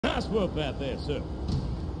Nice work out there, sir.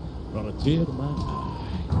 Brought a tear to my eye.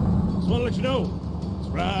 Just want to let you know, this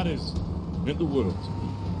ride has meant the world to me.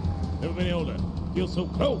 Never been able to feel so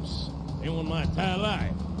close to anyone my entire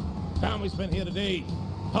life. The time we spent here today,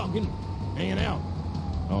 talking, hanging out.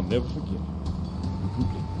 I'll never forget it. You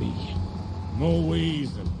complete me. More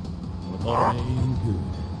ways than I thought I ain't good.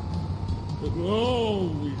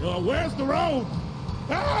 Oh, where's the road?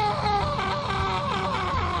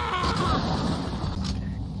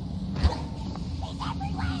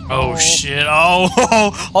 Oh shit!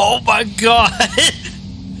 Oh my god,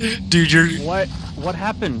 dude, you're what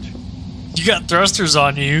happened? You got thrusters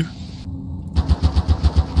on you.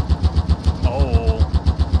 Oh,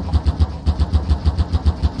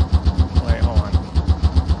 wait, hold on.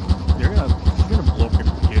 You're gonna blow up your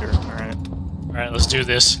computer. All right, let's do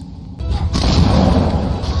this.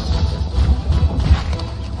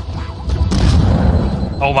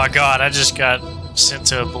 Oh my god, I just got sent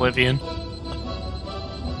to oblivion.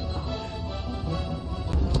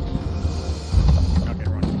 Okay,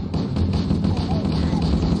 run.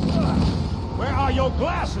 Where are your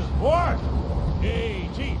glasses, boy? Hey,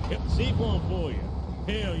 Chief, got the seat one for you.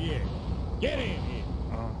 Hell yeah. Get in here.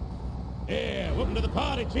 Yeah, welcome to the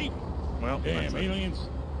party, Chief. Well, damn aliens.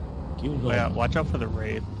 Yeah, watch out for the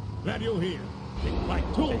raid. Glad you're here. They fight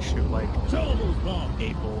too. They shoot like Show them those bombs.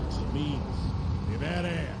 8 volts. It means you're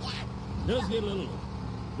badass. Does get a little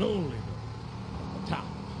lonely though. At the top.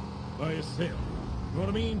 By yourself. You know what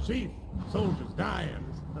I mean, Chief? Soldiers dying.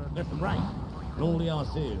 Left and right. And only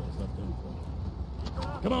ourselves left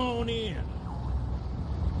over. Come on in.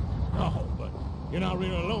 Oh, but you're not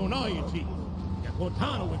really alone, are you, Chief? You got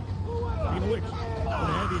Cortana with you. Speaking of which, I'm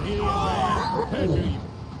gonna have you here and pleasure you.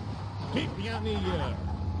 Chief, you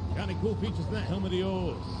got any cool features in that helmet of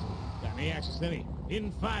yours? Got any access to any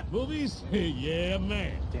in-fight movies? Yeah,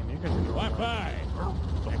 man. Damn, you guys are Wi-Fi.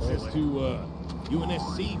 Access to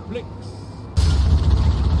UNSC flicks.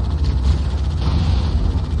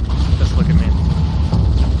 Just look at me.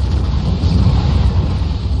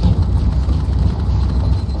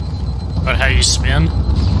 About how you spin?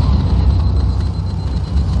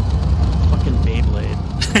 Fucking Beyblade.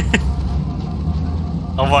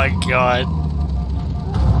 Oh my god.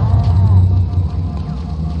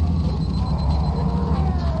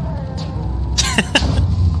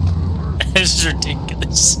 It's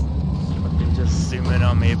ridiculous. Fucking just zoom in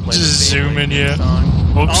on me. Play Just the zoom in, yeah. song.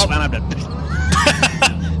 Oops. Oh man, I'm dead.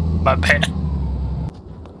 My bad. I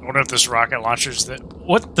wonder if this rocket launcher's that.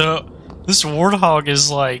 What the? This warthog is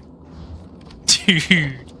like.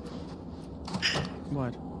 Dude.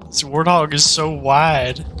 What? This warthog is so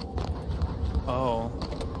wide. Oh.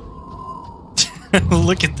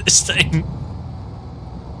 Look at this thing.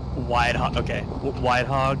 Wide hog. Okay. Wide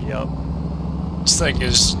hog. Yep. This thing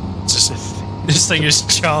is just. This thing is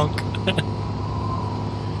chunk.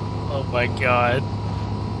 Oh my god.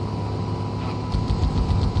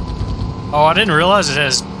 Oh, I didn't realize it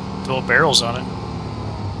has dual barrels on it.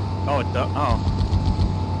 Oh, it does. Oh.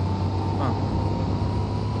 Huh.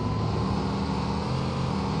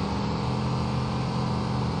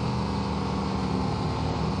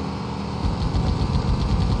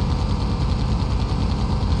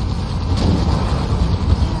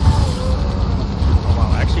 Oh wow,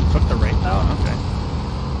 I actually took the rate out? Okay.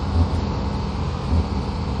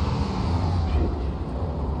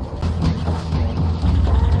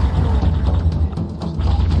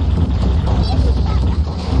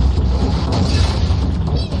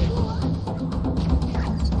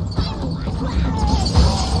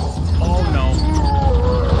 Oh no.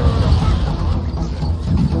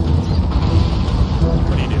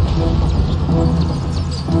 What do you do?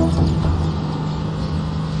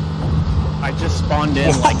 I just spawned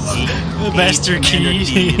in like eight Master Commander D's.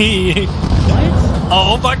 key. What?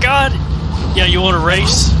 Oh my god. Yeah, you want to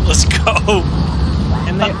race? Let's go.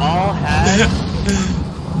 And they all had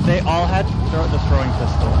the throwing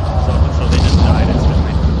pistol, so they just died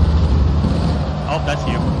instantly. Oh, that's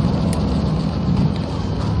you.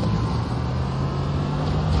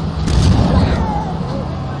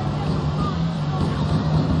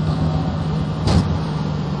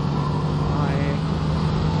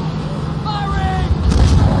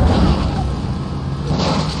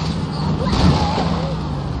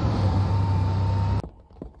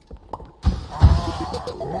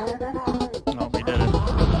 No, we did it.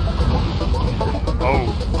 Oh.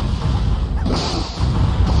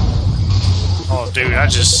 Oh, dude, I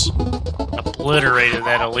just obliterated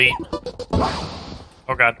that elite.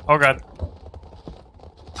 Oh god. Oh god.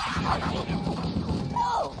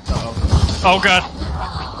 Oh god.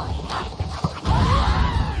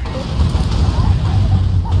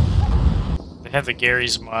 The They have the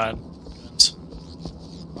Gary's mod.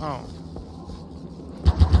 Oh.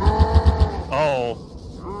 Oh.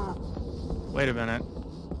 Wait a minute.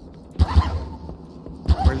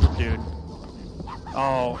 Where's the dude?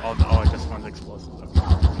 Oh, this one's explosive. Okay.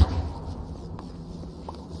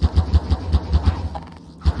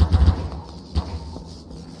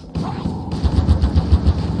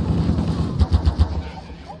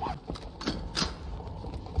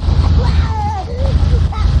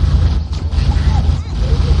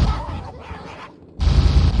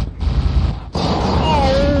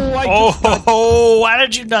 Oh, why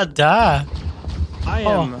did you not die? I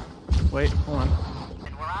am. Wait, hold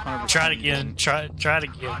on. Try it again. Try it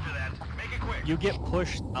again. You get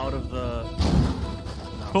pushed out of the.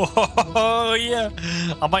 Oh yeah,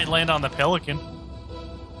 I might land on the pelican.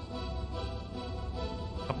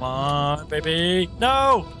 Come on, baby.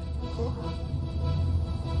 No.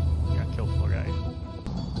 You got killed, poor guy.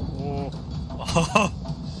 Oh.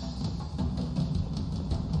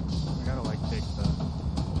 I gotta like take the.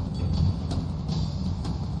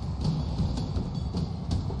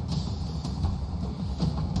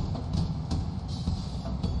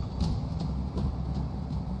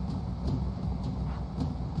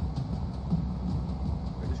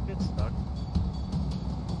 Stuck.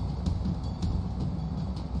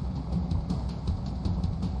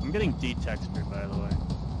 I'm getting detextured, by the way.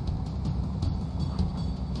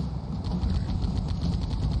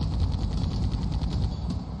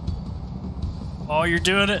 Oh, you're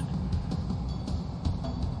doing it.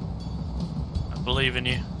 I believe in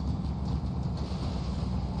you.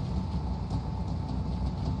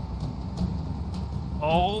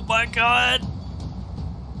 Oh my god.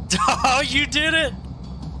 Oh, you did it.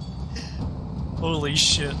 Holy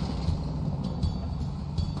shit.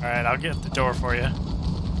 Alright, I'll get the door for you.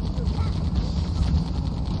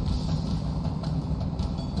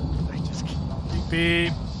 I just Beep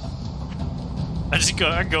beep.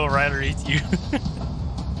 I go right underneath you.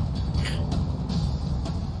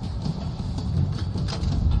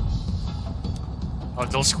 Oh,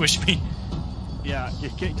 don't squish me. yeah,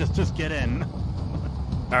 just get in.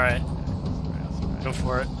 Alright. Go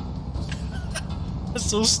for it. That's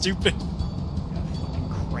so stupid.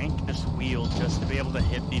 Crank this wheel just to be able to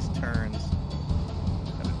hit these turns.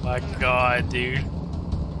 My god, dude.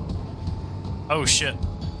 Oh shit.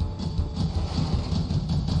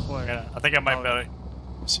 What? I think I might better.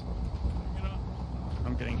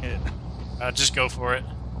 I'm getting hit. Just go for it.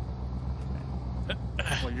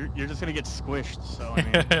 Well, you're just gonna get squished, so I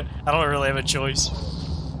mean. I don't really have a choice.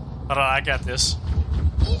 Hold on, I got this.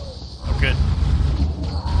 I'm good.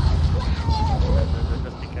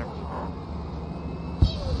 Just be careful.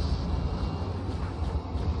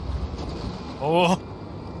 Oh.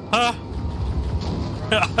 Huh.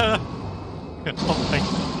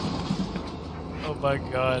 Oh my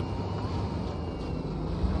god.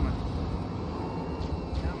 Come on.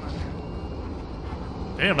 Come on.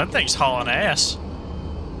 Damn, that thing's hauling ass.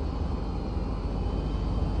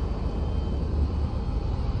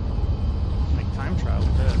 Like time trial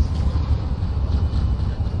with this.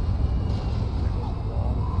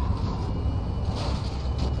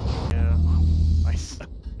 Yeah. I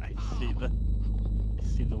see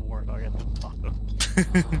the warthog at the bottom.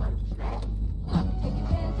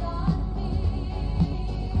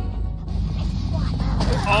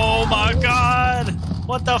 Oh my god!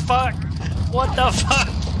 What the fuck? What the fuck?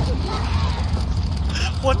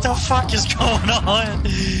 What the fuck is going on?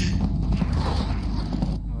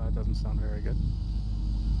 Well, that doesn't sound very good.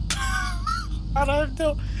 I don't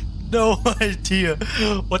know. No idea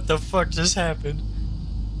what the fuck just happened.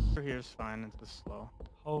 Over here's fine, it's just slow.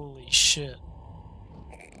 Holy shit.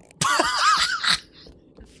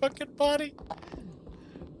 Your fucking body.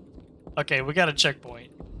 Okay, we got a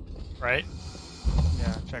checkpoint, right?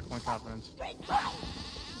 Yeah, checkpoint confidence.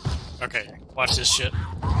 Okay, watch this shit. You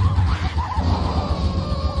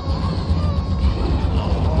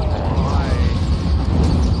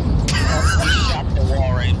shot the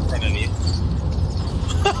wall right in front of you.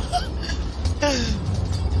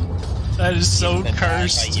 That is so Been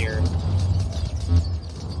cursed. by year.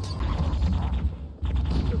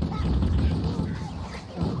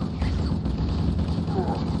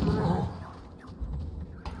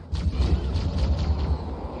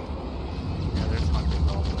 Yeah, there's hunters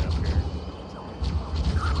all the way up here.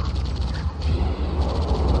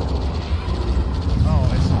 Oh,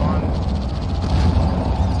 I spawned.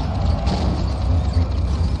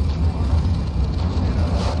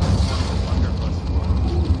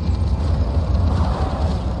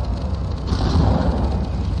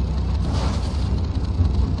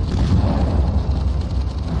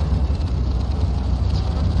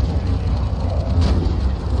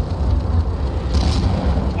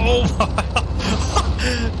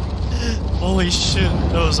 Holy shit,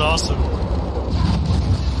 that was awesome.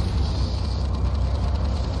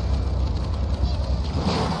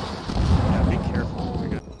 Yeah, be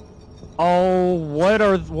careful. Oh,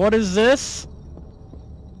 what is this?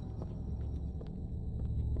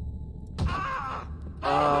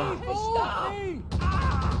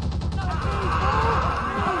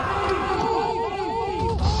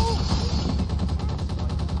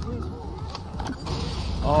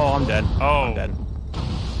 Oh, I'm dead. Oh. I'm dead.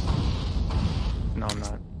 No, I'm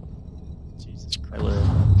not. Jesus I Christ. live.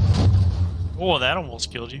 Oh, that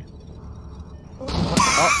almost killed you.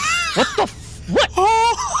 What the what?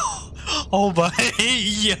 Oh my,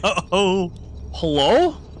 yo.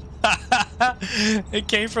 Hello? It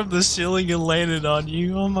came from the ceiling and landed on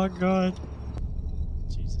you. Oh my god.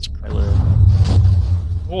 Jesus I Christ. live.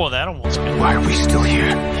 Oh, that almost killed you. Why are we still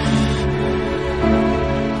here?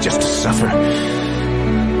 Just to suffer.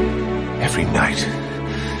 Every night,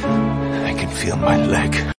 I can feel my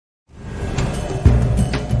leg.